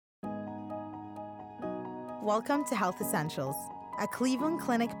Welcome to Health Essentials, a Cleveland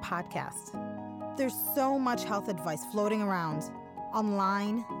Clinic podcast. There's so much health advice floating around,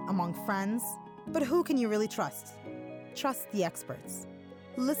 online, among friends, but who can you really trust? Trust the experts.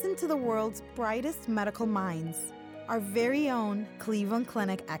 Listen to the world's brightest medical minds, our very own Cleveland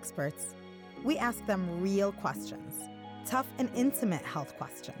Clinic experts. We ask them real questions, tough and intimate health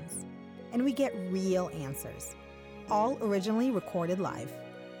questions, and we get real answers, all originally recorded live.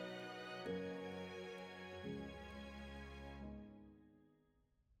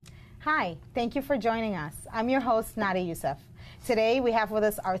 Hi, thank you for joining us. I'm your host, Nadia Youssef. Today we have with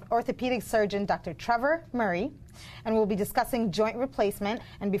us our orthopedic surgeon, Dr. Trevor Murray, and we'll be discussing joint replacement.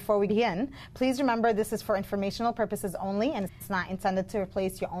 And before we begin, please remember this is for informational purposes only, and it's not intended to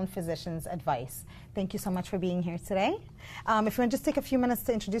replace your own physician's advice. Thank you so much for being here today. If you want to just take a few minutes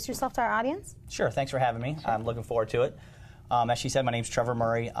to introduce yourself to our audience. Sure, thanks for having me. I'm looking forward to it. As she said, my name's Trevor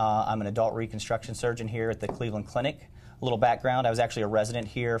Murray. I'm an adult reconstruction surgeon here at the Cleveland Clinic. A little background, I was actually a resident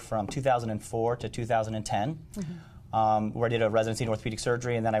here from 2004 to 2010, where I did a residency in orthopedic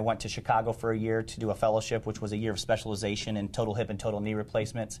surgery, and then I went to Chicago for a year to do a fellowship, which was a year of specialization in total hip and total knee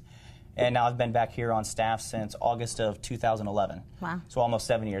replacements. And now I've been back here on staff since August of 2011. Wow. So almost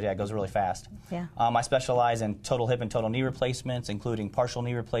 7 years. Yeah, it goes really fast. Yeah. I specialize in total hip and total knee replacements, including partial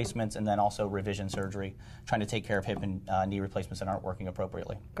knee replacements, and then also revision surgery, trying to take care of hip and knee replacements that aren't working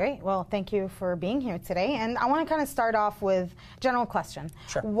appropriately. Great. Well, thank you for being here today. And I want to kind of start off with a general question.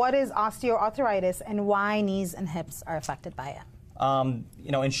 Sure. What is osteoarthritis and why knees and hips are affected by it?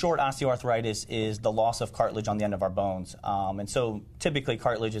 In short, osteoarthritis is the loss of cartilage on the end of our bones. And so typically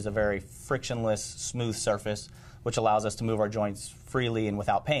cartilage is a very frictionless, smooth surface, which allows us to move our joints freely and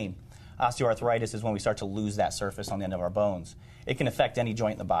without pain. Osteoarthritis is when we start to lose that surface on the end of our bones. It can affect any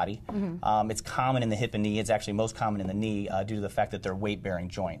joint in the body. It's common in the hip and knee. It's actually most common in the knee due to the fact that they're weight-bearing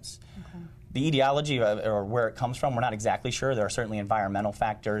joints. Okay. The etiology or where it comes from, we're not exactly sure. There are certainly environmental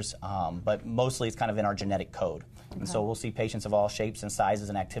factors, but mostly it's kind of in our genetic code. Okay. And so we'll see patients of all shapes and sizes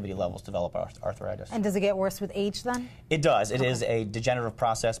and activity levels develop arthritis. And does it get worse with age then? It does. It is a degenerative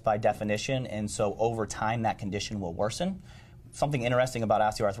process by definition, and so over time that condition will worsen. Something interesting about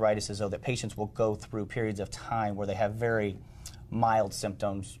osteoarthritis is, though, that patients will go through periods of time where they have very mild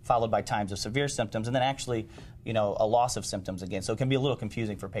symptoms, followed by times of severe symptoms, and then actually, a loss of symptoms again. So it can be a little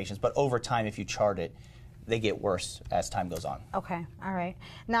confusing for patients, but over time, if you chart it, they get worse as time goes on. Okay, all right.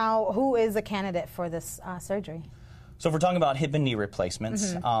 Now, who is a candidate for this surgery? So if we're talking about hip and knee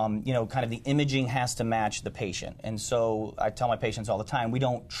replacements, kind of the imaging has to match the patient. And so I tell my patients all the time, we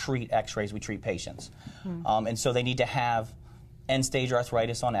don't treat x-rays, we treat patients. And so they need to have end-stage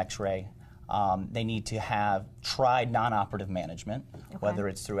arthritis on x-ray. They need to have tried non-operative management, whether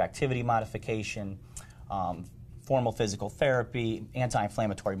it's through activity modification, formal physical therapy,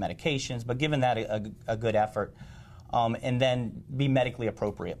 anti-inflammatory medications, but given that a good effort, and then be medically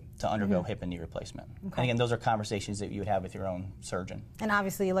appropriate to undergo hip and knee replacement. Okay. And again, those are conversations that you would have with your own surgeon. And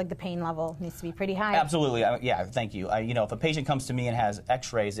obviously, the pain level needs to be pretty high. Absolutely, yeah, thank you. If a patient comes to me and has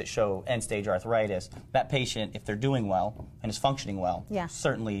x-rays that show end-stage arthritis, that patient, if they're doing well and is functioning well,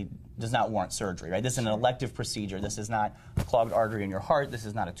 certainly does not warrant surgery, right? This is an elective procedure. This is not a clogged artery in your heart. This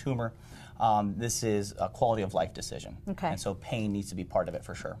is not a tumor. This is a quality of life decision. Okay. And so pain needs to be part of it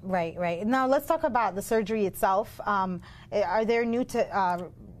for sure. Right, right. Now let's talk about the surgery itself. Are there new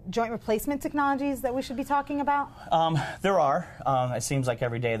joint replacement technologies that we should be talking about? There are. It seems like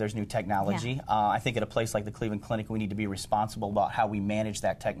every day there's new technology. Yeah. I think at a place like the Cleveland Clinic, we need to be responsible about how we manage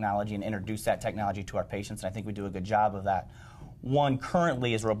that technology and introduce that technology to our patients, and I think we do a good job of that. One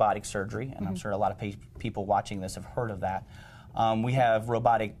currently is robotic surgery, and I'm sure a lot of people watching this have heard of that. We have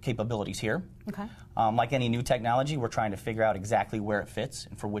robotic capabilities here. Okay. Like any new technology, we're trying to figure out exactly where it fits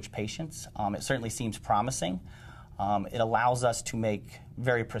and for which patients. It certainly seems promising. It allows us to make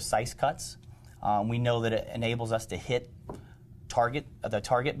very precise cuts. We know that it enables us to hit the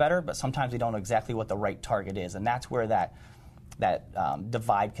target better, but sometimes we don't know exactly what the right target is, and that's where that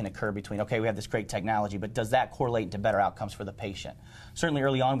divide can occur between, okay, we have this great technology, but does that correlate into better outcomes for the patient? Certainly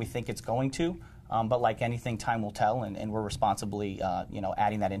early on we think it's going to, but like anything, time will tell, and we're responsibly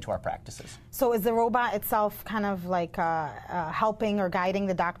adding that into our practices. So is the robot itself kind of like helping or guiding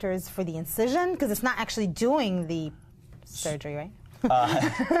the doctors for the incision? Because it's not actually doing the surgery, right?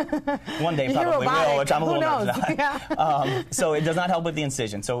 One day probably will, which I'm a little nervous about. Yeah. So it does not help with the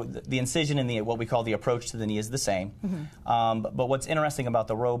incision. So the incision and what we call the approach to the knee is the same. But what's interesting about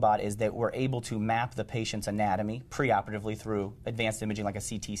the robot is that we're able to map the patient's anatomy preoperatively through advanced imaging like a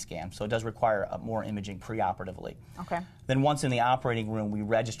CT scan. So it does require more imaging preoperatively. Okay. Then once in the operating room, we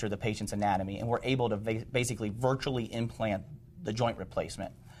register the patient's anatomy, and we're able to basically virtually implant the joint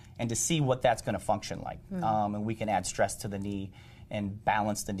replacement. and to see what that's going to function like. And we can add stress to the knee and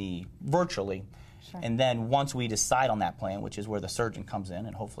balance the knee virtually. Sure. And then once we decide on that plan, which is where the surgeon comes in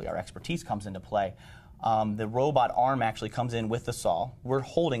and hopefully our expertise comes into play, the robot arm actually comes in with the saw. We're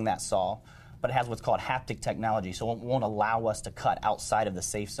holding that saw, but it has what's called haptic technology, so it won't allow us to cut outside of the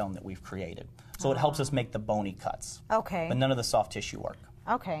safe zone that we've created. So it helps us make the bony cuts. Okay. But none of the soft tissue work.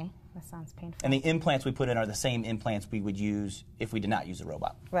 Okay. That sounds painful. And the implants we put in are the same implants we would use if we did not use a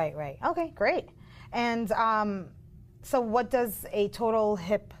robot. Right, right. Okay, great. And so what does a total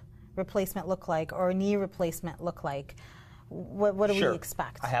hip replacement look like, or knee replacement look like? What do we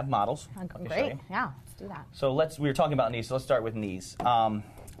expect? I have models. Great. Yeah, let's do that. So we were talking about knees, so let's start with knees. Hopefully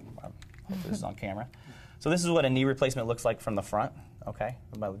this is on camera. So this is what a knee replacement looks like from the front. Okay,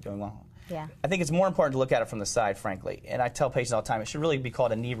 everybody doing well? Yeah. I think it's more important to look at it from the side, frankly. And I tell patients all the time, it should really be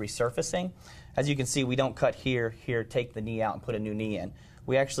called a knee resurfacing. As you can see, we don't cut here, take the knee out and put a new knee in.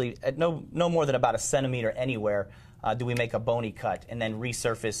 We actually, at no more than about a centimeter anywhere, do we make a bony cut and then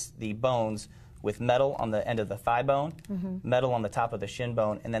resurface the bones with metal on the end of the thigh bone, metal on the top of the shin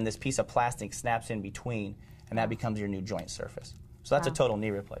bone, and then this piece of plastic snaps in between, and that becomes your new joint surface. So that's a total knee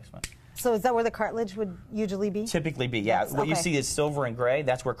replacement. So is that where the cartilage would usually be? Typically be, yeah. What you see is silver and gray.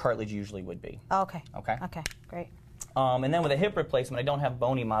 That's where cartilage usually would be. Oh, okay. Okay. Okay, great. And then with a hip replacement, I don't have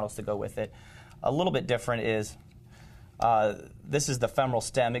bony models to go with it. A little bit different is this is the femoral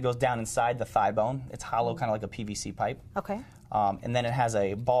stem. It goes down inside the thigh bone. It's hollow, kind of like a PVC pipe. Okay. And then it has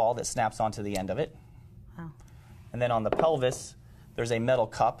a ball that snaps onto the end of it. Wow. And then on the pelvis, there's a metal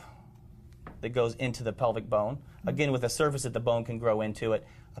cup that goes into the pelvic bone. Again, with a surface that the bone can grow into it,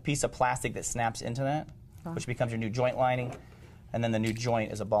 a piece of plastic that snaps into that, which becomes your new joint lining, and then the new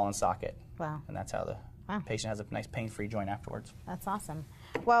joint is a ball and socket. Wow. And that's how the patient has a nice pain-free joint afterwards. That's awesome.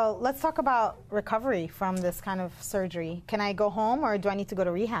 Well, let's talk about recovery from this kind of surgery. Can I go home, or do I need to go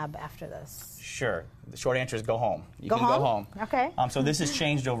to rehab after this? Sure. The short answer is go home. You can go home. Okay. So this has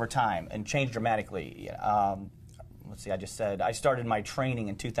changed over time and changed dramatically. Let's see, I just said I started my training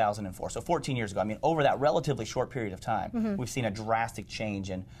in 2004, so 14 years ago. I mean, over that relatively short period of time, we've seen a drastic change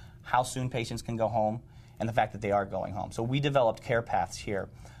in how soon patients can go home and the fact that they are going home. So we developed care paths here,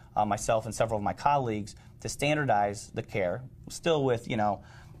 myself and several of my colleagues, to standardize the care, still with,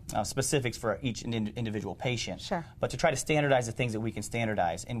 specifics for each individual patient, but to try to standardize the things that we can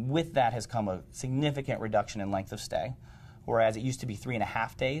standardize. And with that has come a significant reduction in length of stay, whereas it used to be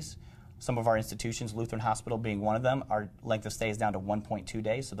 3.5 days. Some of our institutions, Lutheran Hospital being one of them, our length of stay is down to 1.2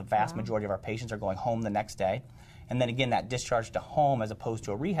 days, so the vast majority of our patients are going home the next day. And then again, that discharge to home as opposed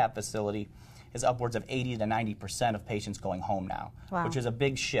to a rehab facility is upwards of 80 to 90% of patients going home now, which is a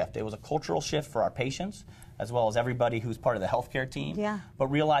big shift. It was a cultural shift for our patients, as well as everybody who's part of the healthcare team, but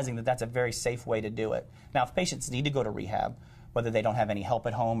realizing that that's a very safe way to do it. Now, if patients need to go to rehab, whether they don't have any help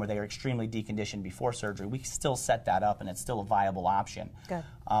at home or they are extremely deconditioned before surgery, we still set that up and it's still a viable option. Good.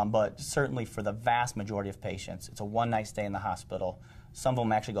 But certainly for the vast majority of patients, it's a one-night stay in the hospital. Some of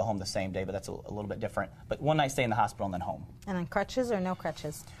them actually go home the same day, but that's a little bit different. But one-night stay in the hospital and then home. And then crutches or no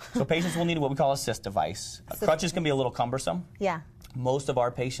crutches? So patients will need what we call a assist device. Crutches can be a little cumbersome. Yeah. Most of our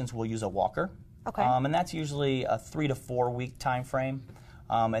patients will use a walker. Okay. And that's usually a 3 to 4 week time frame.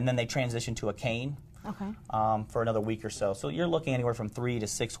 And then they transition to a cane. Okay. For another week or so. So you're looking anywhere from 3 to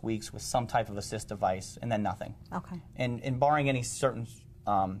 6 weeks with some type of assist device and then nothing. Okay. And barring any certain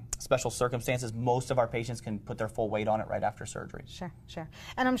special circumstances, most of our patients can put their full weight on it right after surgery. Sure, sure.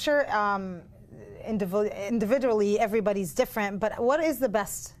 And I'm sure individually everybody's different, but what is the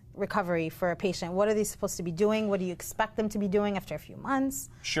best recovery for a patient? What are they supposed to be doing? What do you expect them to be doing after a few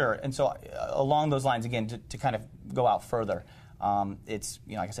months? Sure. And so along those lines, again, to kind of go out further, it's,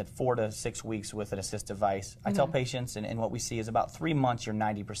 like I said, 4 to 6 weeks with an assist device. I tell patients, and what we see is about 3 months, you're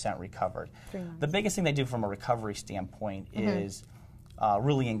 90% recovered. 3 months. The biggest thing they do from a recovery standpoint is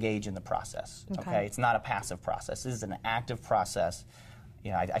really engage in the process. Okay? It's not a passive process. This is an active process.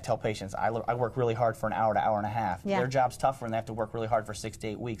 I tell patients, I work really hard for an hour to hour and a half. Their job's tougher and they have to work really hard for 6 to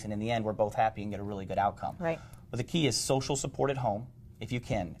 8 weeks, and in the end, we're both happy and get a really good outcome. Right. But the key is social support at home, if you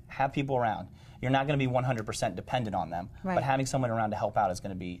can. Have people around. You're not going to be 100% dependent on them, but having someone around to help out is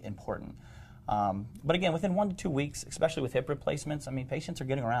going to be important. But again, within 1 to 2 weeks, especially with hip replacements, I mean, patients are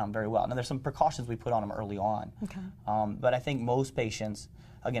getting around very well. Now, there's some precautions we put on them early on. But I think most patients,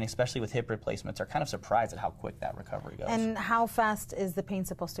 again, especially with hip replacements, are kind of surprised at how quick that recovery goes. And how fast is the pain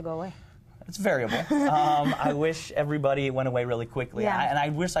supposed to go away? It's variable. I wish everybody went away really quickly. And I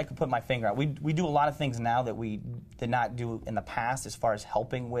wish I could put my finger out. We do a lot of things now that we did not do in the past as far as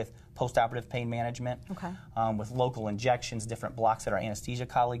helping with postoperative pain management, with local injections, different blocks that our anesthesia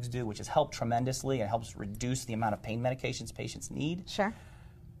colleagues do, which has helped tremendously and helps reduce the amount of pain medications patients need. Sure.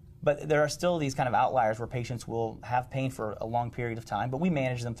 But there are still these kind of outliers where patients will have pain for a long period of time, but we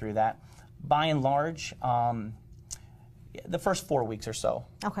manage them through that. By and large, the first 4 weeks or so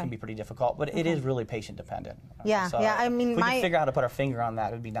can be pretty difficult, but it is really patient dependent. Yeah, so yeah. I mean, if we could figure out how to put our finger on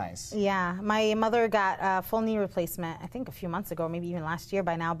that, it would be nice. Yeah, my mother got a full knee replacement, I think a few months ago, maybe even last year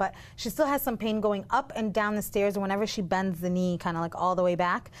by now, but she still has some pain going up and down the stairs whenever she bends the knee kind of like all the way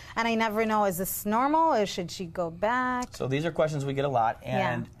back. And I never know, is this normal or should she go back? So these are questions we get a lot,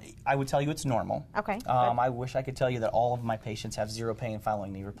 and I would tell you it's normal. Okay. I wish I could tell you that all of my patients have zero pain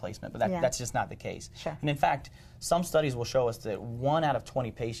following knee replacement, but that's just not the case. Sure. And in fact, some studies will show us that 1 out of 20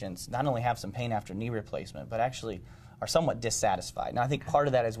 patients not only have some pain after knee replacement, but actually are somewhat dissatisfied. Now, I think part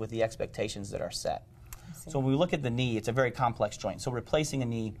of that is with the expectations that are set. So when we look at the knee, it's a very complex joint. So replacing a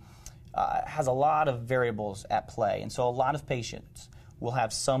knee has a lot of variables at play, and so a lot of patients will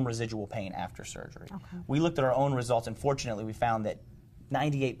have some residual pain after surgery. We looked at our own results, and fortunately, we found that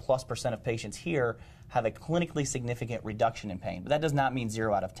 98+% of patients here have a clinically significant reduction in pain, but that does not mean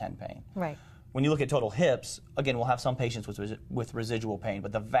 0 out of 10 pain. Right. When you look at total hips, again, we'll have some patients with residual pain,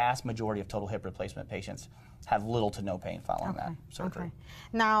 but the vast majority of total hip replacement patients have little to no pain following that surgery.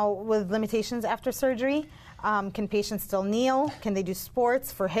 Now, with limitations after surgery, can patients still kneel? Can they do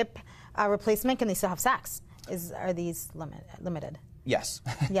sports for hip replacement? Can they still have sex? Are these limited? Yes.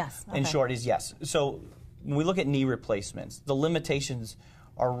 Yes. In short, is yes. So when we look at knee replacements, the limitations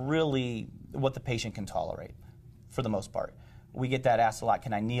are really what the patient can tolerate, for the most part. We get that asked a lot,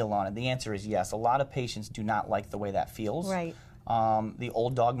 can I kneel on it? The answer is yes. A lot of patients do not like the way that feels. Right. The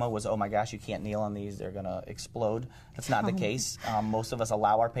old dogma was, oh my gosh, you can't kneel on these, they're going to explode. That's not the case. Most of us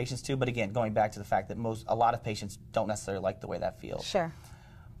allow our patients to, but again, going back to the fact that a lot of patients don't necessarily like the way that feels. Sure.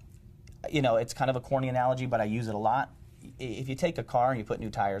 You know, it's kind of a corny analogy, but I use it a lot. If you take a car and you put new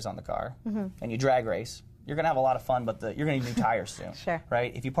tires on the car and you drag race, you're going to have a lot of fun, but you're going to need new tires soon. Sure.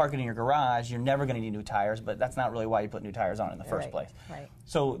 Right? If you park it in your garage, you're never going to need new tires, but that's not really why you put new tires on it in the first place. Right.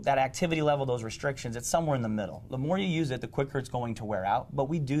 So that activity level, those restrictions, it's somewhere in the middle. The more you use it, the quicker it's going to wear out, but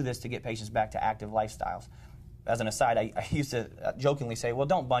we do this to get patients back to active lifestyles. As an aside, I used to jokingly say, well,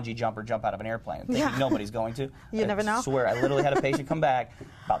 don't bungee jump or jump out of an airplane, thinking nobody's going to. You never know. I swear, I literally had a patient come back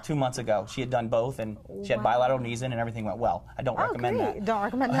about 2 months ago. She had done both, and she had bilateral knees in, and everything went well. I don't recommend that. Don't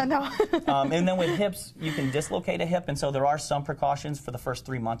recommend that, no. And then with hips, you can dislocate a hip, and so there are some precautions for the first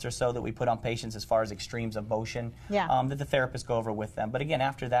 3 months or so that we put on patients as far as extremes of motion that the therapists go over with them. But again,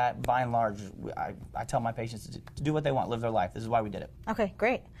 after that, by and large, I tell my patients to do what they want, live their life. This is why we did it. Okay,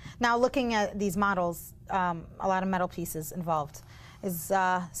 great. Now, looking at these models, a lot of metal pieces involved. Is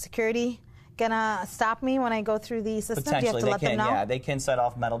security gonna stop me when I go through the system? Potentially, Do you have to let them know? Yeah, they can set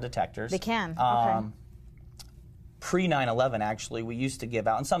off metal detectors. They can. Okay. Pre 9/11, actually, we used to give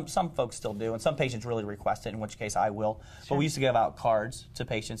out, and some folks still do, and some patients really request it, in which case I will. Sure. But we used to give out cards to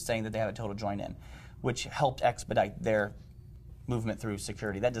patients saying that they have a total joint in, which helped expedite their movement through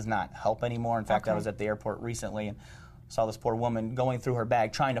security. That does not help anymore. In fact, I was at the airport recently and saw this poor woman going through her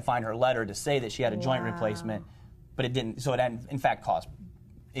bag trying to find her letter to say that she had a joint replacement, but it didn't. So it in fact caused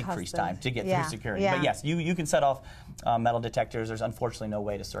increased time to get through security. But yes, you can set off metal detectors. There's unfortunately no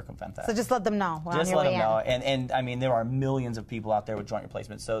way to circumvent that. So just let them know. Just let them know. And I mean, there are millions of people out there with joint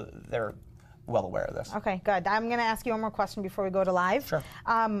replacements, so they're well aware of this. Okay, good. I'm going to ask you one more question before we go to live. Sure.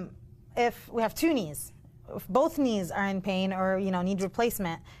 If we have 2 knees, if both knees are in pain or need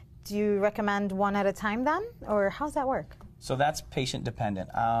replacement, do you recommend one at a time then, or how's that work? So that's patient dependent.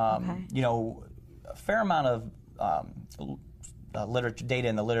 You know, a fair amount of data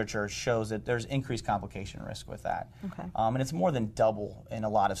in the literature shows that there's increased complication risk with that. Okay. And it's more than double in a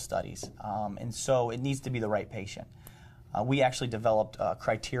lot of studies. And so it needs to be the right patient. We actually developed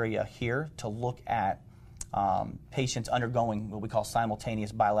criteria here to look at patients undergoing what we call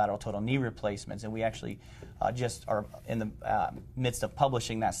simultaneous bilateral total knee replacements, and we actually just are in the midst of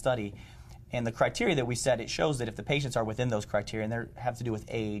publishing that study. And the criteria that we set, it shows that if the patients are within those criteria, and they have to do with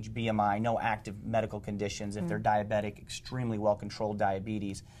age, BMI, no active medical conditions, if they're diabetic, extremely well-controlled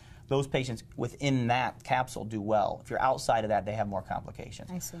diabetes, those patients within that capsule do well. If you're outside of that, they have more complications.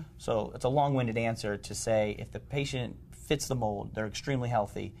 I see. So it's a long-winded answer to say if the patient fits the mold, they're extremely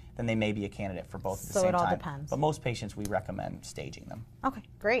healthy, then they may be a candidate for both at the same time. So it all depends. But most patients, we recommend staging them. Okay,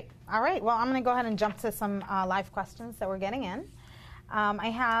 great. All right, well, I'm going to go ahead and jump to some live questions that we're getting in. I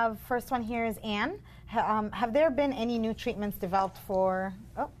have, first one here is Anne. Have there been any new treatments developed for,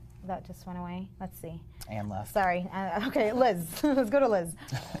 oh, that just went away. Let's see. Anne left. Sorry. Okay, Liz. Let's go to Liz.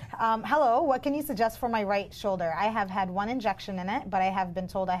 Hello, what can you suggest for my right shoulder? I have had 1 injection in it, but I have been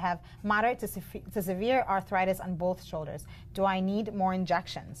told I have moderate to severe arthritis on both shoulders. Do I need more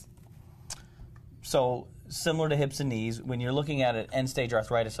injections? So similar to hips and knees, when you're looking at an end-stage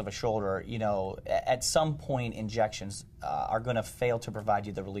arthritis of a shoulder, at some point injections are going to fail to provide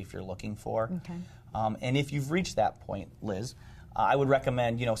you the relief you're looking for. Okay. And if you've reached that point, Liz, I would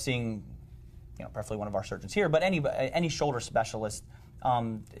recommend, seeing, preferably one of our surgeons here, but any shoulder specialist,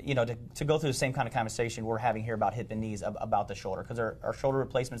 to go through the same kind of conversation we're having here about hip and knees about the shoulder, because there are shoulder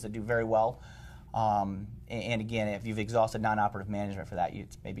replacements that do very well. And again, if you've exhausted non-operative management for that,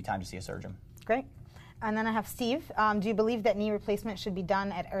 it's maybe time to see a surgeon. Great. And then I have Steve. Do you believe that knee replacement should be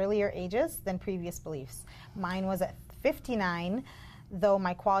done at earlier ages than previous beliefs? Mine was at 59, though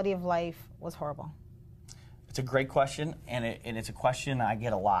my quality of life was horrible. It's a great question, and it's a question I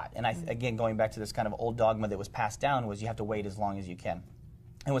get a lot. And again, going back to this kind of old dogma that was passed down, was you have to wait as long as you can.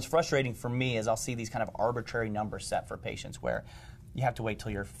 And what's frustrating for me is I'll see these kind of arbitrary numbers set for patients where you have to wait till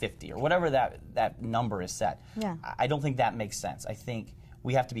you're 50 or whatever that number is set. Yeah. I don't think that makes sense. I think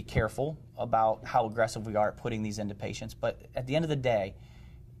we have to be careful about how aggressive we are at putting these into patients. But at the end of the day,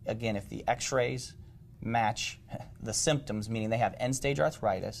 again, if the x-rays match the symptoms, meaning they have end-stage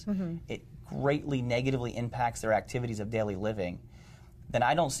arthritis, it greatly negatively impacts their activities of daily living, then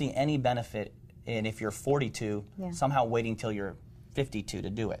I don't see any benefit in, if you're 42, somehow waiting till you're 52 to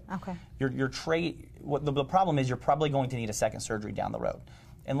do it. Okay. The problem is you're probably going to need a second surgery down the road.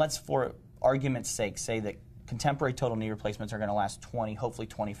 And let's, for argument's sake, say that contemporary total knee replacements are going to last 20, hopefully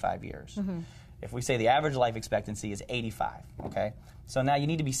 25 years. If we say the average life expectancy is 85, okay? So now you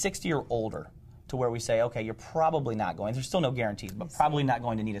need to be 60 or older to where we say, okay, you're probably not going, there's still no guarantees, but probably not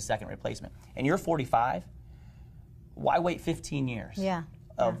going to need a second replacement. And you're 45, why wait 15 years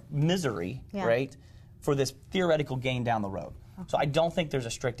of misery, right, for this theoretical gain down the road? So I don't think there's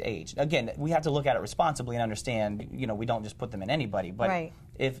a strict age. Again, we have to look at it responsibly and understand, we don't just put them in anybody. But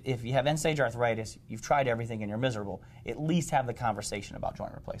if you have end-stage arthritis, you've tried everything and you're miserable, at least have the conversation about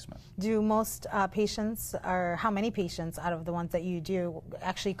joint replacement. Do most patients, or how many patients out of the ones that you do,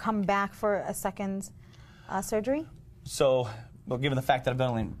 actually come back for a second surgery? So, well, given the fact that I've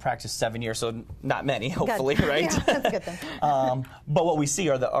only practiced 7 years, so not many, hopefully, right? Yeah, that's a good thing. But what we see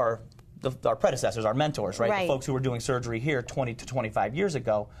are our predecessors, our mentors, right? The folks who were doing surgery here 20 to 25 years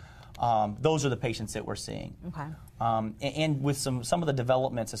ago, those are the patients that we're seeing. Okay. And with some of the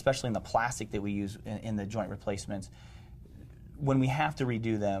developments, especially in the plastic that we use in the joint replacements, when we have to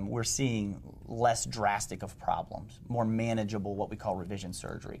redo them, we're seeing less drastic of problems, more manageable, what we call revision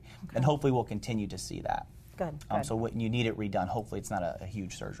surgery. Okay. And hopefully we'll continue to see that. Good. So when you need it redone, hopefully it's not a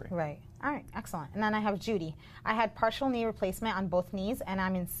huge surgery. Right. All right. Excellent. And then I have Judy. I had partial knee replacement on both knees, and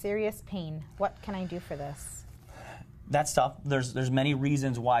I'm in serious pain. What can I do for this? That's tough. There's many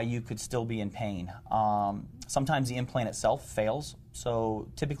reasons why you could still be in pain. Sometimes the implant itself fails. So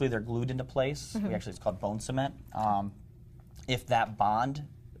typically they're glued into place. It's called bone cement. If that bond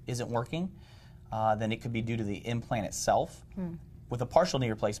isn't working, then it could be due to the implant itself. With a partial knee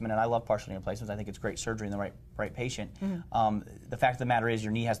replacement, and I love partial knee replacements, I think it's great surgery in the right patient. The fact of the matter is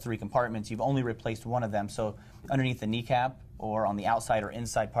your knee has 3 compartments. You've only replaced one of them, so underneath the kneecap or on the outside or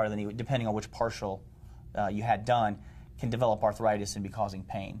inside part of the knee, depending on which partial you had done, can develop arthritis and be causing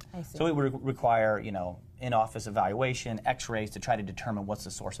pain. I see. So it would require, in-office evaluation, x-rays to try to determine what's the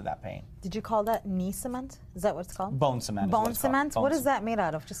source of that pain. Did you call that knee cement? Is that what it's called? Bone cement. Bone cement? What is that made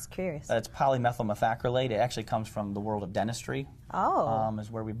out of? Just curious. It's polymethyl methacrylate. It actually comes from the world of dentistry. Oh. Is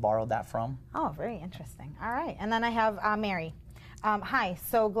where we borrowed that from. Oh, very interesting. All right. And then I have Mary. Hi,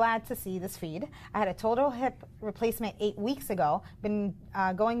 so glad to see this feed. I had a total hip replacement 8 weeks ago. Been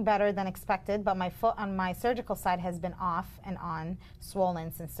going better than expected, but my foot on my surgical side has been off and on,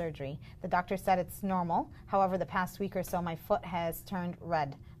 swollen since surgery. The doctor said it's normal. However, the past week or so, my foot has turned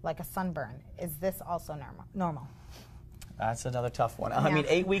red, like a sunburn. Is this also normal? That's another tough one. I mean,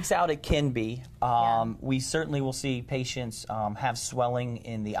 8 weeks out, it can be. We certainly will see patients have swelling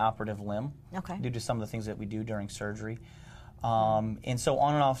in the operative limb due to some of the things that we do during surgery. And so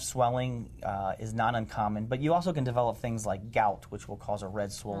on and off swelling is not uncommon, but you also can develop things like gout, which will cause a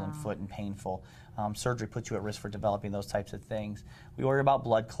red swollen foot and painful. Surgery puts you at risk for developing those types of things. We worry about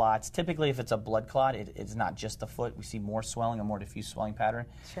blood clots. Typically, if it's a blood clot, it's not just the foot. We see more swelling, a more diffuse swelling pattern.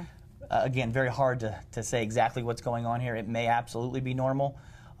 Sure. Again, very hard to say exactly what's going on here. It may absolutely be normal.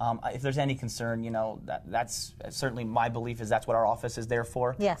 If there's any concern, that's certainly my belief is that's what our office is there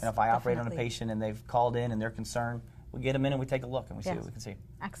for. Yes, and if I operate on a patient and they've called in and they're concerned, we get them in and we take a look and we see what we can see.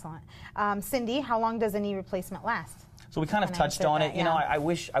 Excellent. Cindy, how long does a knee replacement last? So we kind of touched on it. I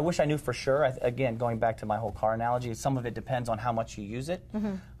wish I knew for sure. Again, going back to my whole car analogy, some of it depends on how much you use it.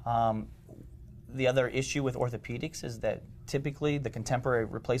 The other issue with orthopedics is that typically the contemporary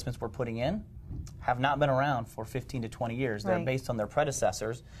replacements we're putting in have not been around for 15 to 20 years. They're based on their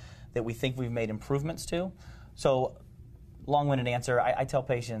predecessors that we think we've made improvements to. So, long-winded answer, I tell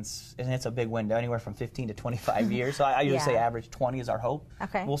patients, and it's a big window, anywhere from 15 to 25 years. So I usually say average 20 is our hope.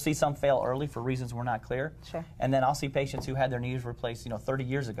 Okay. We'll see some fail early for reasons we're not clear. Sure. And then I'll see patients who had their knees replaced, 30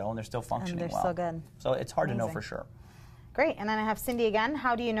 years ago, and they're still functioning and they're well. still good. So it's hard to know Amazing. for sure. Great. And then I have Cindy again.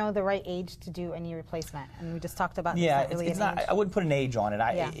 How do you know the right age to do a knee replacement? And we just talked about it's not. I wouldn't put an age on it.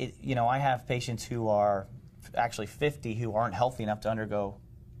 I have patients who are actually 50 who aren't healthy enough to undergo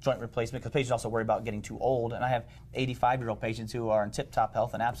joint replacement, because patients also worry about getting too old. And I have 85-year-old patients who are in tip-top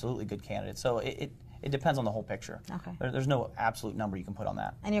health and absolutely good candidates. So it depends on the whole picture. Okay. There's no absolute number you can put on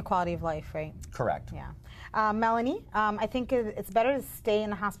that. And your quality of life, right? Correct. Yeah. Melanie, I think it's better to stay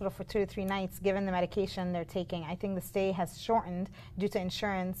in the hospital for 2 to 3 nights given the medication they're taking. I think the stay has shortened due to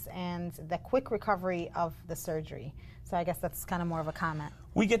insurance and the quick recovery of the surgery. So I guess that's kind of more of a comment.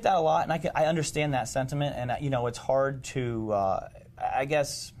 We get that a lot, and I understand that sentiment, and it's hard to, I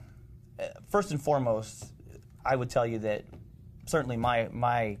guess, first and foremost, I would tell you that certainly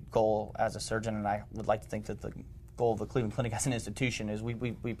my goal as a surgeon, and I would like to think that the goal of the Cleveland Clinic as an institution is we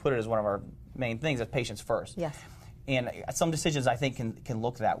put it as one of our main things as patients first. Yes. And some decisions I think can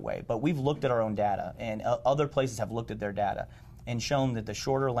look that way, but we've looked at our own data, and other places have looked at their data and shown that the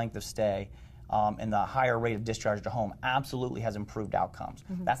shorter length of stay and the higher rate of discharge to home absolutely has improved outcomes.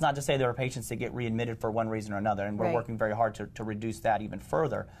 Mm-hmm. That's not to say there are patients that get readmitted for one reason or another, and we're working very hard to reduce that even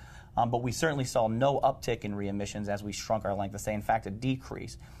further. But we certainly saw no uptick in readmissions as we shrunk our length of stay. In fact, a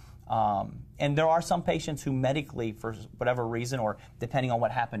decrease. And there are some patients who medically, for whatever reason, or depending on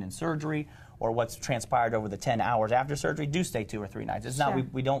what happened in surgery or what's transpired over the 10 hours after surgery, do stay 2 or 3 nights. It's not,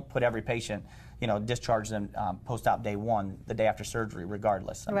 we don't put every patient, discharge them post-op day 1, the day after surgery,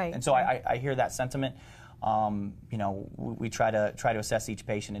 regardless. Right. And so I hear that sentiment. We try to assess each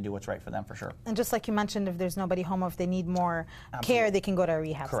patient and do what's right for them for sure. And just like you mentioned, if there's nobody home or if they need more care, they can go to a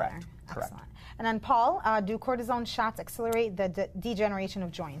rehab center. Excellent. Correct. And then Paul, do cortisone shots accelerate the degeneration of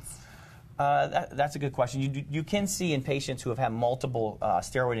joints? That's a good question. You can see in patients who have had multiple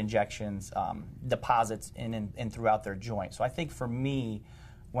steroid injections deposits in and throughout their joint. So I think for me,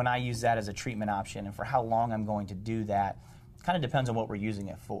 when I use that as a treatment option and for how long I'm going to do that, it kind of depends on what we're using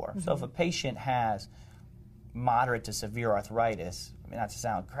it for. Mm-hmm. So if a patient has moderate to severe arthritis, I mean, not to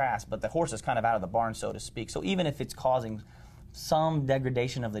sound crass, but the horse is kind of out of the barn, so to speak. So even if it's causing some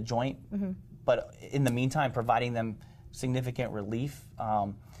degradation of the joint, mm-hmm. but in the meantime providing them significant relief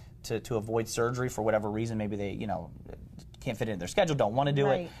to avoid surgery for whatever reason, maybe they can't fit it in their schedule, don't want to do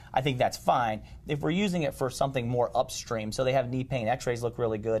it, I think that's fine. If we're using it for something more upstream, so they have knee pain, x-rays look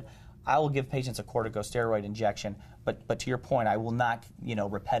really good, I will give patients a corticosteroid injection, but to your point, I will not,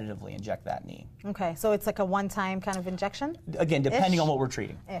 repetitively inject that knee. Okay, so it's like a one-time kind of injection? Again, depending on what we're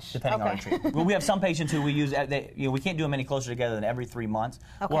treating. Depending on what we're treating. Well, we have some patients who we use, we can't do them any closer together than every 3 months.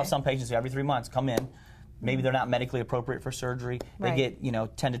 Okay. We'll have some patients who every 3 months come in, maybe they're not medically appropriate for surgery. They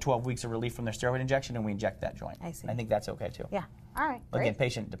get, 10 to 12 weeks of relief from their steroid injection, and we inject that joint. I see. I think that's okay, too. Yeah. All right. Great. Again,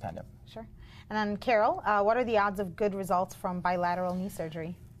 patient dependent. Sure. And then, Carol, what are the odds of good results from bilateral knee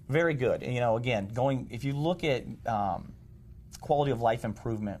surgery? Very good. Again, if you look at quality of life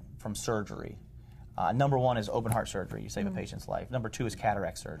improvement from surgery, number 1 is open heart surgery. You save a patient's life. Number 2 is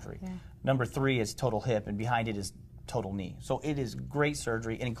cataract surgery. Yeah. Number 3 is total hip, and behind it is total knee. So it is great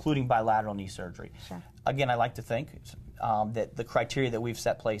surgery, including bilateral knee surgery. Sure. Again, I like to think that the criteria that we've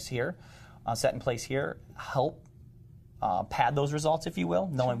set in place here help pad those results, if you will,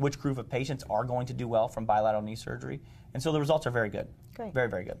 knowing which group of patients are going to do well from bilateral knee surgery. And so the results are very good. Great. Very,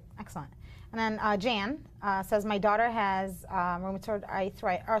 very good. Excellent. And then Jan says, my daughter has rheumatoid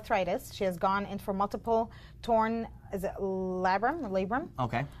arthritis. She has gone in for multiple torn, is it labrum?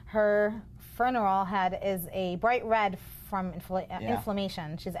 Okay. Her funeral head is a bright red from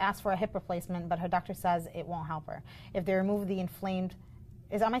inflammation. She's asked for a hip replacement, but her doctor says it won't help her. If they remove the inflamed,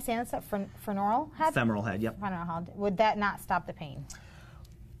 am I saying this? Femoral head? Femoral head, yep. Femoral head. Would that not stop the pain?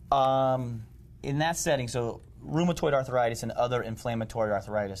 In that setting, so rheumatoid arthritis and other inflammatory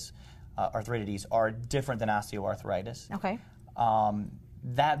arthritis, arthritides are different than osteoarthritis. Okay.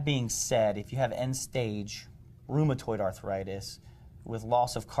 That being said, if you have end-stage rheumatoid arthritis with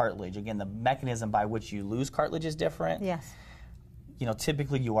loss of cartilage, again, the mechanism by which you lose cartilage is different. Yes.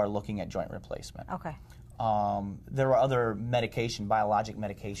 Typically you are looking at joint replacement. Okay. There are other biologic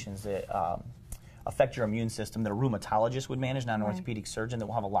medications that affect your immune system that a rheumatologist would manage, not an orthopedic surgeon, that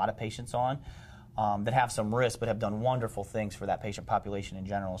will have a lot of patients on. That have some risk but have done wonderful things for that patient population in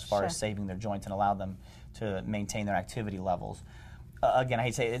general as far as saving their joints and allow them to maintain their activity levels. Again, I hate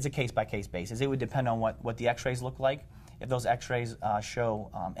to say it's a case-by-case basis. It would depend on what the x-rays look like. If those x-rays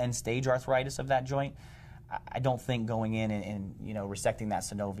show end-stage arthritis of that joint, I don't think going in and resecting that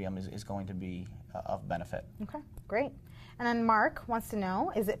synovium is going to be of benefit. Okay, great. And then Mark wants to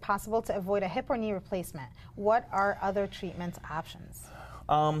know, is it possible to avoid a hip or knee replacement? What are other treatment options?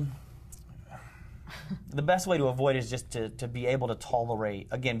 The best way to avoid is just to be able to tolerate,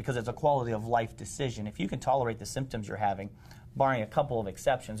 again, because it's a quality of life decision. If you can tolerate the symptoms you're having, barring a couple of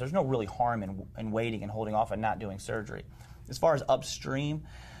exceptions, there's no really harm in waiting and holding off and not doing surgery. As far as upstream,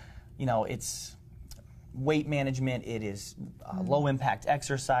 it's weight management, it is low impact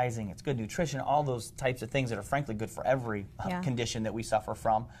exercising, it's good nutrition, all those types of things that are frankly good for every condition that we suffer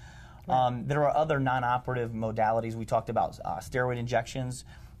from. Right. There are other non-operative modalities. We talked about steroid injections.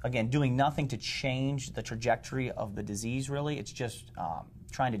 Again, doing nothing to change the trajectory of the disease, really. It's just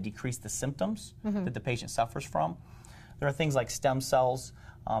trying to decrease the symptoms that the patient suffers from. There are things like stem cells.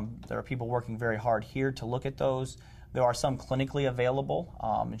 There are people working very hard here to look at those. There are some clinically available.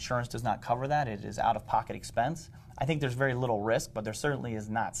 Insurance does not cover that. It is out-of-pocket expense. I think there's very little risk, but there certainly is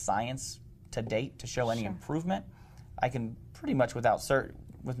not science to date to show any improvement. I can pretty much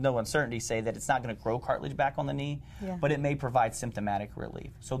with no uncertainty say that it's not going to grow cartilage back on the knee, but it may provide symptomatic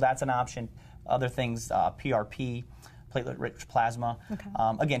relief. So that's an option. Other things, PRP, platelet-rich plasma,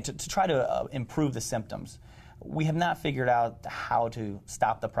 again, to try to improve the symptoms. We have not figured out how to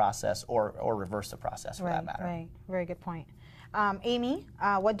stop the process or reverse the process for that matter. Right, very good point. Amy,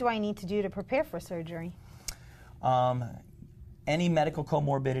 what do I need to do to prepare for surgery? Any medical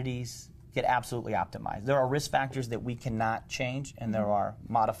comorbidities get absolutely optimized. There are risk factors that we cannot change, and there are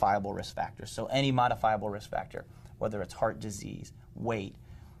modifiable risk factors. So any modifiable risk factor, whether it's heart disease, weight,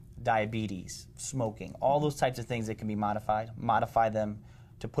 diabetes, smoking, all those types of things that can be modified, modify them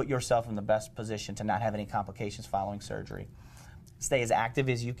to put yourself in the best position to not have any complications following surgery. Stay as active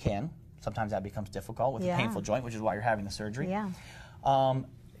as you can. Sometimes that becomes difficult with a painful joint, which is why you're having the surgery. And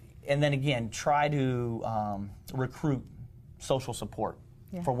then again, try to recruit social support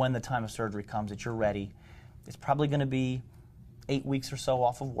for when the time of surgery comes, that you're ready. It's probably going to be 8 weeks or so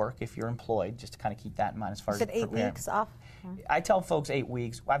off of work if you're employed, just to kind of keep that in mind as far as 8 weeks off? I tell folks 8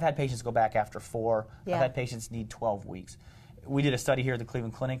 weeks. I've had patients go back after 4. I've had patients need 12 weeks. We did a study here at the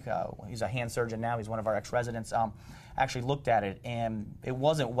Cleveland Clinic. He's a hand surgeon now. He's one of our ex-residents. Actually looked at it, and it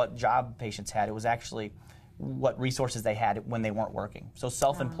wasn't what job patients had. It was actually what resources they had when they weren't working. So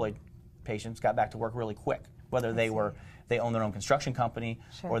self-employed patients got back to work really quick, whether they owned their own construction company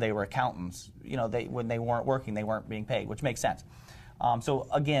or they were accountants. When they weren't working, they weren't being paid, which makes sense. So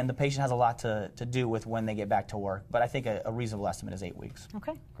again, the patient has a lot to do with when they get back to work, but I think a reasonable estimate is 8 weeks.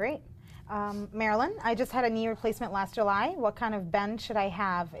 Okay, great. Marilyn, I just had a knee replacement last July. What kind of bend should I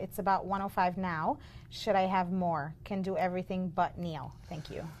have? It's about 105 now. Should I have more? Can do everything but kneel. Thank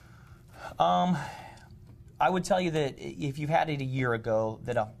you. I would tell you that if you've had it a year ago,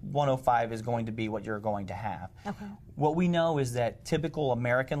 that a 105 is going to be what you're going to have. Okay. What we know is that typical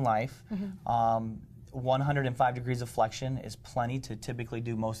American life, 105 degrees of flexion is plenty to typically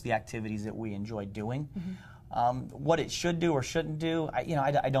do most of the activities that we enjoy doing. What it should do or shouldn't do,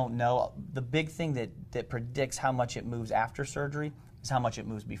 I don't know. The big thing that predicts how much it moves after surgery is how much it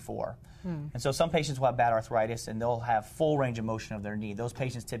moves before. And so some patients will have bad arthritis and they'll have full range of motion of their knee. Those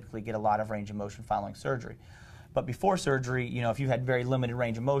patients typically get a lot of range of motion following surgery. But before surgery, if you had very limited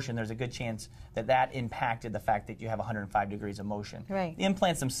range of motion, there's a good chance that impacted the fact that you have 105 degrees of motion. Right. The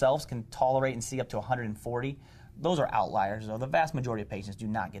implants themselves can tolerate and see up to 140. Those are outliers, though. The vast majority of patients do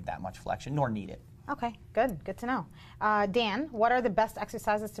not get that much flexion, nor need it. Okay, good to know. Dan, what are the best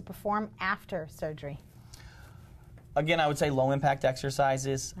exercises to perform after surgery? Again, I would say low-impact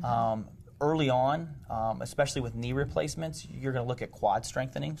exercises. Early on, especially with knee replacements, you're going to look at quad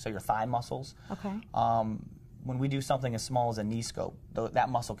strengthening, so your thigh muscles. Okay. When we do something as small as a knee scope, that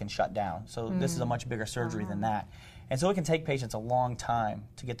muscle can shut down. So this is a much bigger surgery than that. And so it can take patients a long time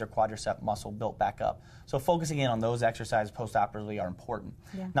to get their quadricep muscle built back up. So focusing in on those exercises post-operatively are important.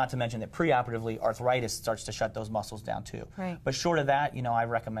 Not to mention that pre-operatively, arthritis starts to shut those muscles down too. Right. But short of that, I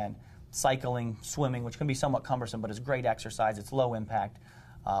recommend cycling, swimming, which can be somewhat cumbersome, but it's great exercise. It's low impact.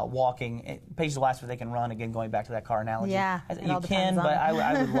 Walking. Patients will ask if they can run, again, going back to that car analogy. You can, but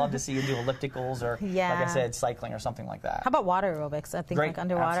I would love to see you do ellipticals or, like I said, cycling or something like that. How about water aerobics? I think great. like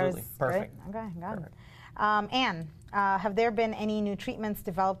underwater Absolutely. is perfect. Great. Okay, got it. Anne, have there been any new treatments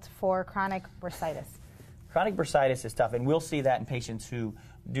developed for chronic bursitis? Chronic bursitis is tough, and we'll see that in patients who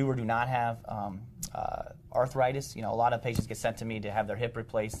do or do not have arthritis. A lot of patients get sent to me to have their hip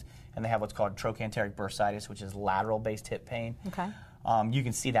replaced, and they have what's called trochanteric bursitis, which is lateral-based hip pain. Okay. You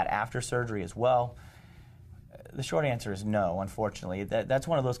can see that after surgery as well. The short answer is no, unfortunately. That's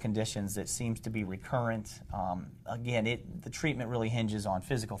one of those conditions that seems to be recurrent. Again, the treatment really hinges on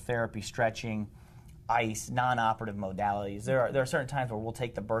physical therapy, stretching, ice, non-operative modalities. There are certain times where we'll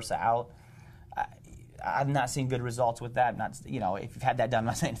take the bursa out. I've not seen good results with that. Not, you know, if you've had that done, I'm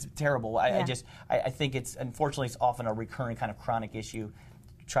not saying it's terrible. I think unfortunately it's often a recurring kind of chronic issue.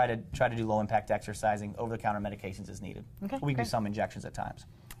 Try to do low impact exercising. Over-the-counter medications is needed. Okay, we can do some injections at times.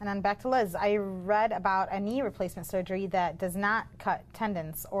 And then back to Liz. I read about a knee replacement surgery that does not cut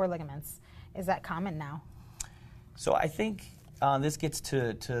tendons or ligaments. Is that common now? So I think this gets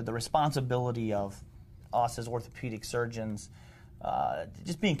to the responsibility of us as orthopedic surgeons,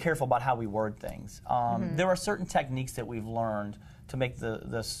 just being careful about how we word things. There are certain techniques that we've learned to make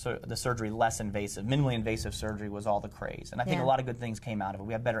the surgery less invasive. Minimally invasive surgery was all the craze. And I think a lot of good things came out of it.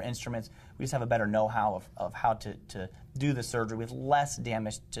 We have better instruments. We just have a better know-how of how to do the surgery with less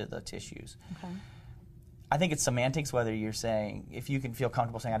damage to the tissues. Okay. I think it's semantics, whether you're saying, if you can feel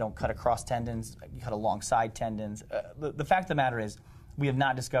comfortable saying, I don't cut across tendons, you cut alongside tendons. The fact of the matter is, we have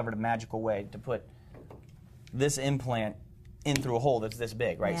not discovered a magical way to put this implant in through a hole that's this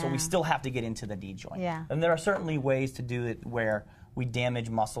big, right? So we still have to get into the knee joint. And there are certainly ways to do it where we damage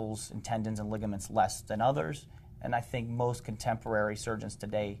muscles and tendons and ligaments less than others. And I think most contemporary surgeons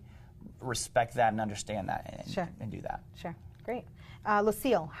today respect that and understand that and do that. Sure, great.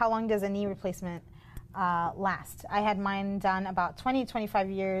 Lucille, how long does a knee replacement last? I had mine done about 20 to 25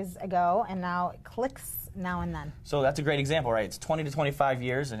 years ago, and now it clicks now and then. So that's a great example, right? It's 20 to 25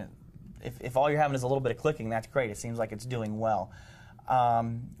 years, and if all you're having is a little bit of clicking, that's great. It seems like it's doing well.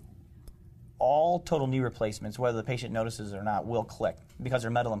 All total knee replacements, whether the patient notices it or not, will click because they're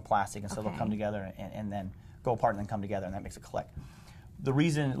metal and plastic, and so they'll come together and then go apart and then come together, and that makes it click. The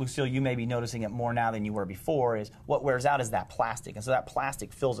reason, Lucille, you may be noticing it more now than you were before is what wears out is that plastic, and so that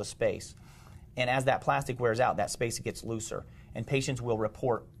plastic fills a space. And as that plastic wears out, that space gets looser, and patients will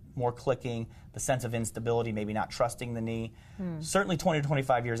report more clicking, the sense of instability, maybe not trusting the knee. Certainly 20 to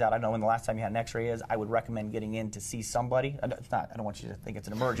 25 years out, I don't know when the last time you had an x-ray is, I would recommend getting in to see somebody. It's not, I don't want you to think it's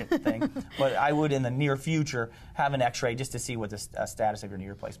an emergent thing, but I would in the near future have an x-ray just to see what the status of your knee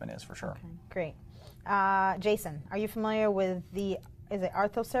replacement is for sure. Okay, great. Jason, are you familiar with is it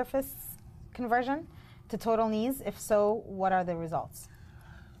arthrosurface conversion to total knees? If so, what are the results?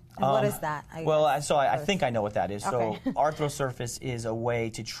 And what is that? I think I know what that is. So arthrosurface is a way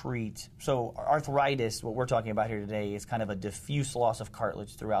to treat. So arthritis, what we're talking about here today, is kind of a diffuse loss of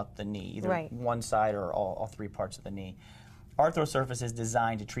cartilage throughout the knee, either one side or all three parts of the knee. Arthrosurface is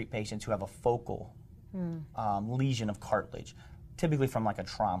designed to treat patients who have a focal lesion of cartilage, typically from like a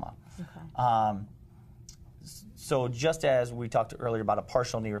trauma. So just as we talked earlier about a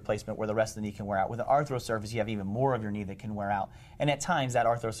partial knee replacement where the rest of the knee can wear out, with an arthrosurface you have even more of your knee that can wear out. And at times that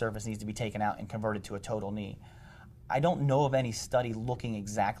arthrosurface needs to be taken out and converted to a total knee. I don't know of any study looking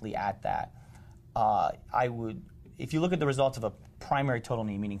exactly at that. If you look at the results of a primary total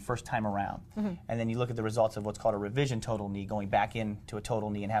knee, meaning first time around, and then you look at the results of what's called a revision total knee, going back into a total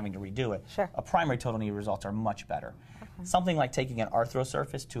knee and having to redo it, a primary total knee results are much better. Something like taking an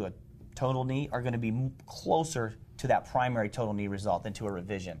arthrosurface to a total knee are going to be closer to that primary total knee result than to a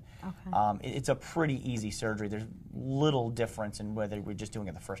revision. It's a pretty easy surgery. There's little difference in whether we're just doing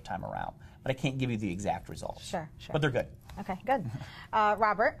it the first time around. But I can't give you the exact results. But they're good. Okay, good.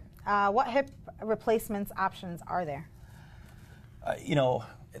 Robert, what hip replacements options are there? You know,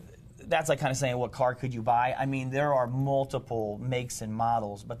 that's like kind of saying what car could you buy. I mean, there are multiple makes and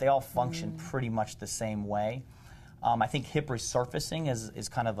models, but they all function pretty much the same way. I think hip resurfacing is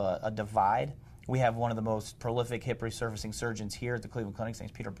kind of a divide. We have one of the most prolific hip resurfacing surgeons here at the Cleveland Clinic, his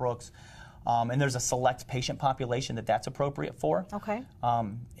name's Peter Brooks. And there's a select patient population that's appropriate for.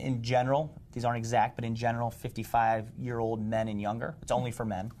 In general, these aren't exact, but in general, 55-year-old men and younger. It's only for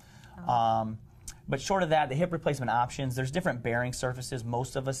men. But short of that, the hip replacement options, there's different bearing surfaces.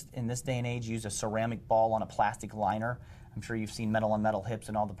 Most of us in this day and age use a ceramic ball on a plastic liner. I'm sure you've seen metal on metal hips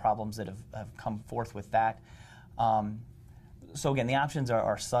and all the problems that have come forth with that. So again, the options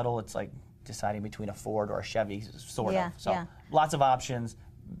are subtle. It's like deciding between a Ford or a Chevy, sort of. So lots of options,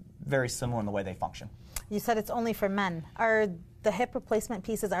 very similar in the way they function. You said it's only for men. Are the hip replacement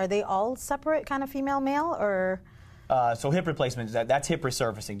pieces, are they all separate, kind of female-male, or? So hip replacement, that's hip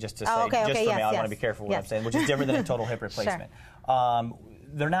resurfacing, just to say, just for male. I want to be careful what I'm saying, which is different than a total hip replacement.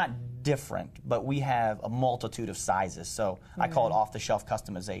 They're not different, but we have a multitude of sizes. So I call it off-the-shelf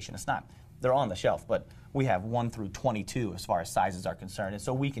customization. It's not, they're on the shelf, but we have 1 through 22 as far as sizes are concerned, and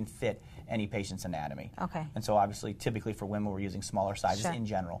so we can fit any patient's anatomy. And so obviously, typically for women, we're using smaller sizes in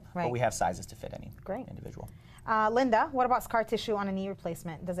general, but we have sizes to fit any individual. Linda, what about scar tissue on a knee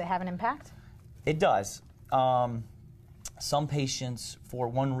replacement? Does it have an impact? It does. Some patients, for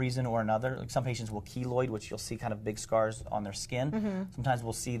one reason or another, like some patients will keloid, which you'll see kind of big scars on their skin. Sometimes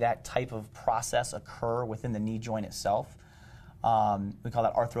we'll see that type of process occur within the knee joint itself. We call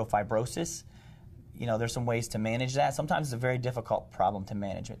that arthrofibrosis. There's some ways to manage that. Sometimes it's a very difficult problem to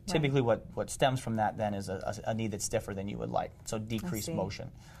manage. Right. Typically what stems from that then is a knee that's stiffer than you would like, so decreased motion.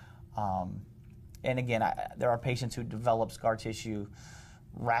 And again, there are patients who develop scar tissue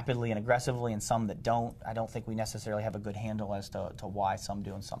rapidly and aggressively and some that don't. I don't think we necessarily have a good handle as to why some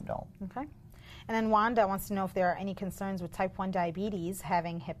do and some don't. Okay. And then Wanda wants to know if there are any concerns with type 1 diabetes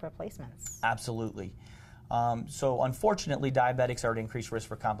having hip replacements. Absolutely. So unfortunately, diabetics are at increased risk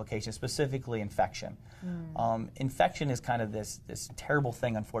for complications, specifically infection. Infection is kind of this terrible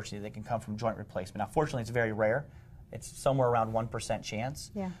thing, unfortunately, that can come from joint replacement. Now, fortunately, it's very rare. It's somewhere around 1% chance.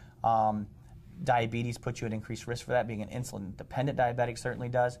 Yeah. Diabetes puts you at increased risk for that. Being an insulin-dependent diabetic certainly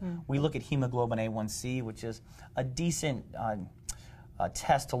does. We look at hemoglobin A1C, which is a decent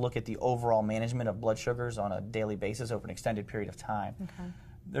test to look at the overall management of blood sugars on a daily basis over an extended period of time. Okay.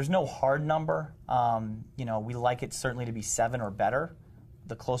 There's no hard number. We like it certainly to be 7 or better.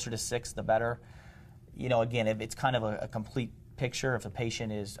 The closer to 6, the better. Again, if it's kind of a complete picture, if a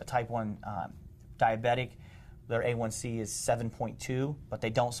patient is a type 1 diabetic, their A1C is 7.2, but they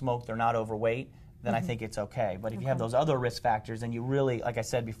don't smoke, they're not overweight, then I think it's okay. But if you have those other risk factors, then you really, like I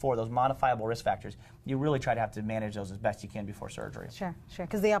said before, those modifiable risk factors, you really try to have to manage those as best you can before surgery. Sure,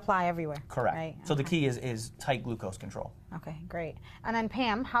 because they apply everywhere. Correct. Right? So the key is tight glucose control. Okay, great. And then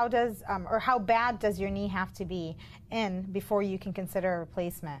Pam, how bad does your knee have to be in before you can consider a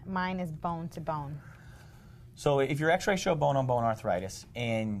replacement? Mine is bone to bone. So if your x-rays show bone-on-bone arthritis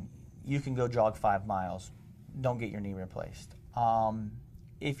and you can go jog 5 miles, don't get your knee replaced.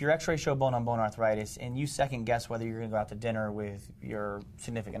 If your x-rays show bone-on-bone arthritis and you second guess whether you're going to go out to dinner with your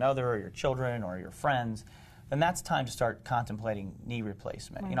significant other or your children or your friends, then that's time to start contemplating knee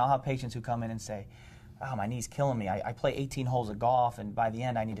replacement. Right. I'll have patients who come in and say, oh, my knee's killing me. I play 18 holes of golf and by the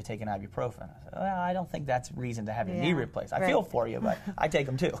end I need to take an ibuprofen. I said, well, I don't think that's reason to have your knee replaced. I feel for you, but I take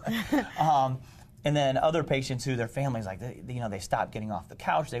them too. And then other patients who their family's like, they stop getting off the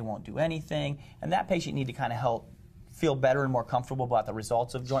couch, they won't do anything, and that patient need to kind of help feel better and more comfortable about the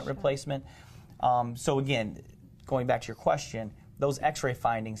results of joint replacement. So again, going back to your question, those x-ray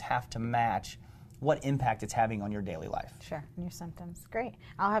findings have to match what impact it's having on your daily life. Sure, and your symptoms. Great.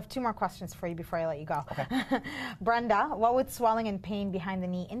 I'll have 2 more questions for you before I let you go. Okay. Brenda, what would swelling and pain behind the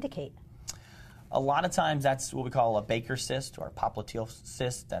knee indicate? A lot of times that's what we call a Baker cyst or a popliteal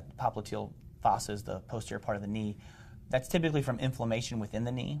cyst. That popliteal fossa is the posterior part of the knee. That's typically from inflammation within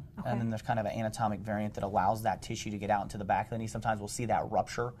the knee, and then there's kind of an anatomic variant that allows that tissue to get out into the back of the knee. Sometimes we'll see that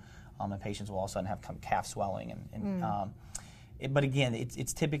rupture, and patients will all of a sudden have calf swelling. But again,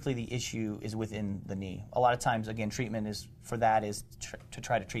 it's typically the issue is within the knee. A lot of times, again, treatment is to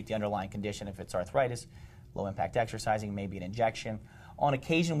try to treat the underlying condition. If it's arthritis, low impact exercising, maybe an injection. On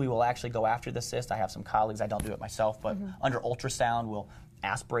occasion, we will actually go after the cyst. I have some colleagues, I don't do it myself, but under ultrasound, we'll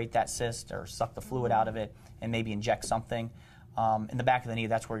aspirate that cyst or suck the fluid out of it and maybe inject something. In the back of the knee,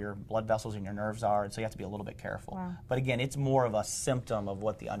 that's where your blood vessels and your nerves are, and so you have to be a little bit careful. Wow. But again, it's more of a symptom of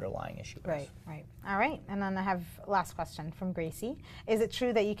what the underlying issue is. Right. All right, and then I have last question from Gracie. Is it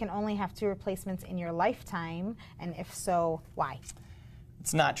true that you can only have 2 replacements in your lifetime, and if so, why?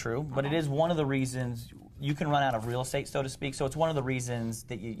 It's not true, but it is one of the reasons you can run out of real estate, so to speak. So it's one of the reasons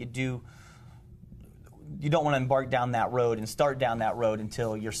that you don't want to embark down that road and start down that road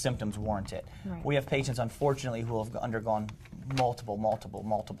until your symptoms warrant it. Right. We have patients, unfortunately, who have undergone multiple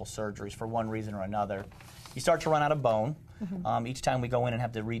surgeries for one reason or another. You start to run out of bone. Each time we go in and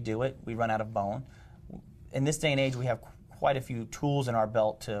have to redo it, we run out of bone. In this day and age, we have quite a few tools in our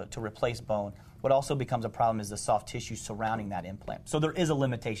belt to replace bone. What also becomes a problem is the soft tissue surrounding that implant. So there is a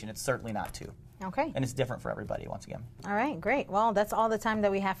limitation. It's certainly not 2. Okay. And it's different for everybody, once again. All right, great. Well, that's all the time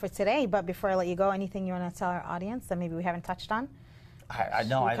that we have for today. But before I let you go, anything you want to tell our audience that maybe we haven't touched on? I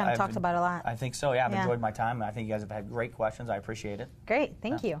know. We kind of talked about a lot. I think so, yeah. I've enjoyed my time. I think you guys have had great questions. I appreciate it. Great.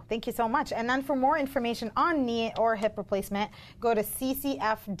 Thank you. Thank you so much. And then for more information on knee or hip replacement, go to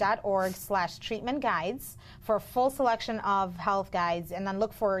ccf.org/treatment guides for a full selection of health guides. And then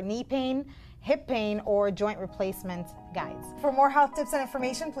look for knee pain, hip pain, or joint replacement guides. For more health tips and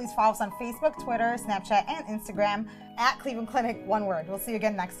information, please follow us on Facebook, Twitter, Snapchat, and Instagram at Cleveland Clinic, one word. We'll see you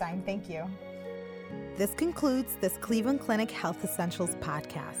again next time. Thank you. This concludes this Cleveland Clinic Health Essentials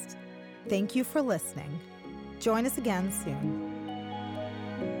podcast. Thank you for listening. Join us again soon.